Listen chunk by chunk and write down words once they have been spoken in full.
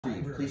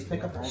Please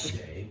pick up all the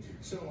day.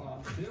 So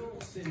Bill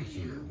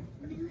Sinhue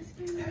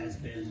has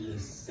been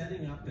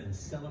setting up and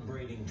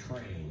celebrating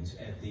trains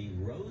at the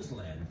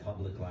Roseland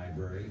Public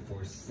Library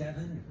for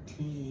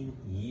 17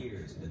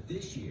 years. But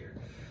this year,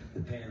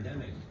 the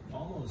pandemic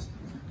almost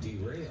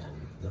derailed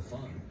the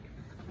fun.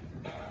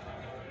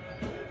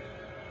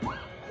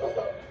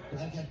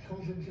 I got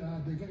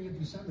COVID beginning of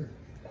December.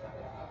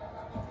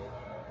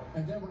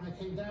 And then when I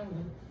came down with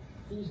them,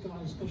 these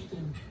guys pushed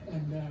in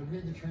and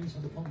ran the trains for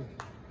the public.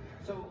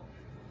 So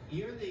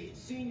you're the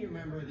senior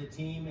member of the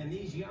team, and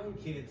these young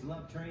kids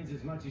love trains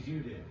as much as you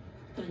do.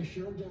 They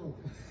sure do.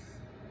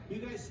 You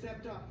guys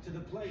stepped up to the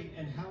plate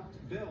and helped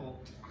Bill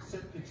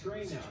set the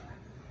train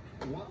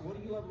up. What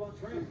do you love about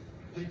trains?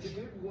 It's a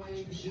good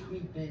way to keep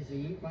me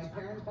busy. My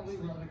parents probably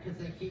love it because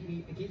it keeps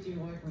me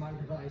away from my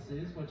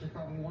devices, which is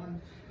probably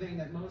one thing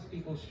that most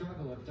people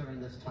struggle with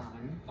during this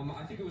time.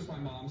 I think it was my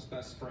mom's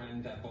best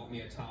friend that bought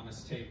me a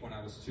Thomas tape when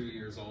I was 2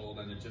 years old,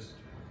 and it just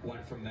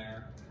went from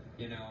there,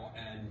 you know,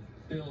 and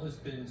Bill has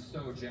been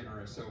so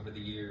generous over the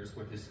years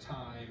with his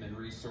time and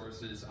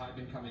resources. I've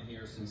been coming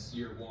here since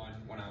year one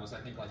when I was, I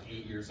think, like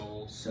 8 years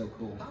old. So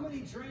cool. How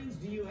many trains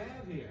do you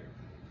have here?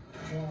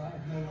 Well, I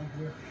have no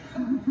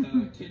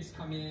idea. The kids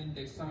come in,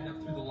 they sign up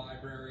through the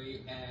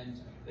library,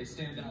 and they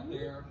stand out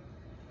there.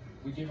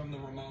 We give them the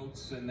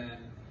remotes, and then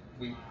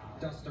we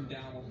dust them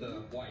down with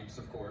the wipes,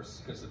 of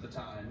course, because of the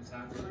time.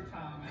 Time for a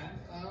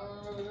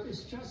comment.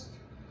 It's just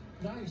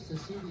nice to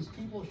see these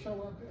people show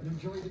up and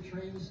enjoy the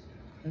trains.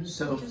 And it's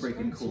So just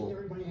freaking great cool. seeing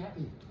everybody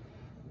happy.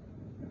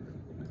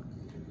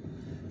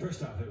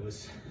 First off, it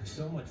was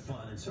so much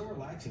fun and so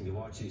relaxing to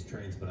watch these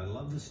trains, but I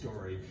love the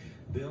story.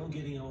 Bill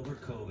getting over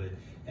COVID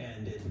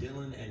and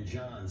Dylan and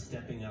John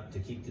stepping up to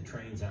keep the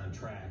trains on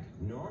track.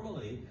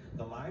 Normally,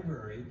 the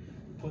library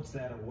puts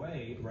that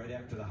away right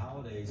after the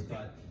holidays,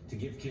 but to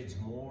give kids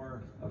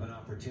more of an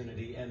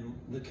opportunity and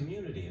the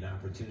community an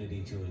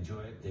opportunity to enjoy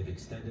it, they've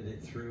extended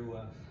it through,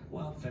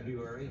 well,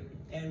 February,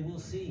 and we'll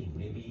see,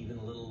 maybe even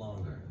a little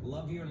longer.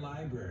 Love your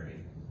library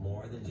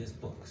more than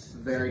just books.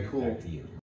 Very So cool. Back to you.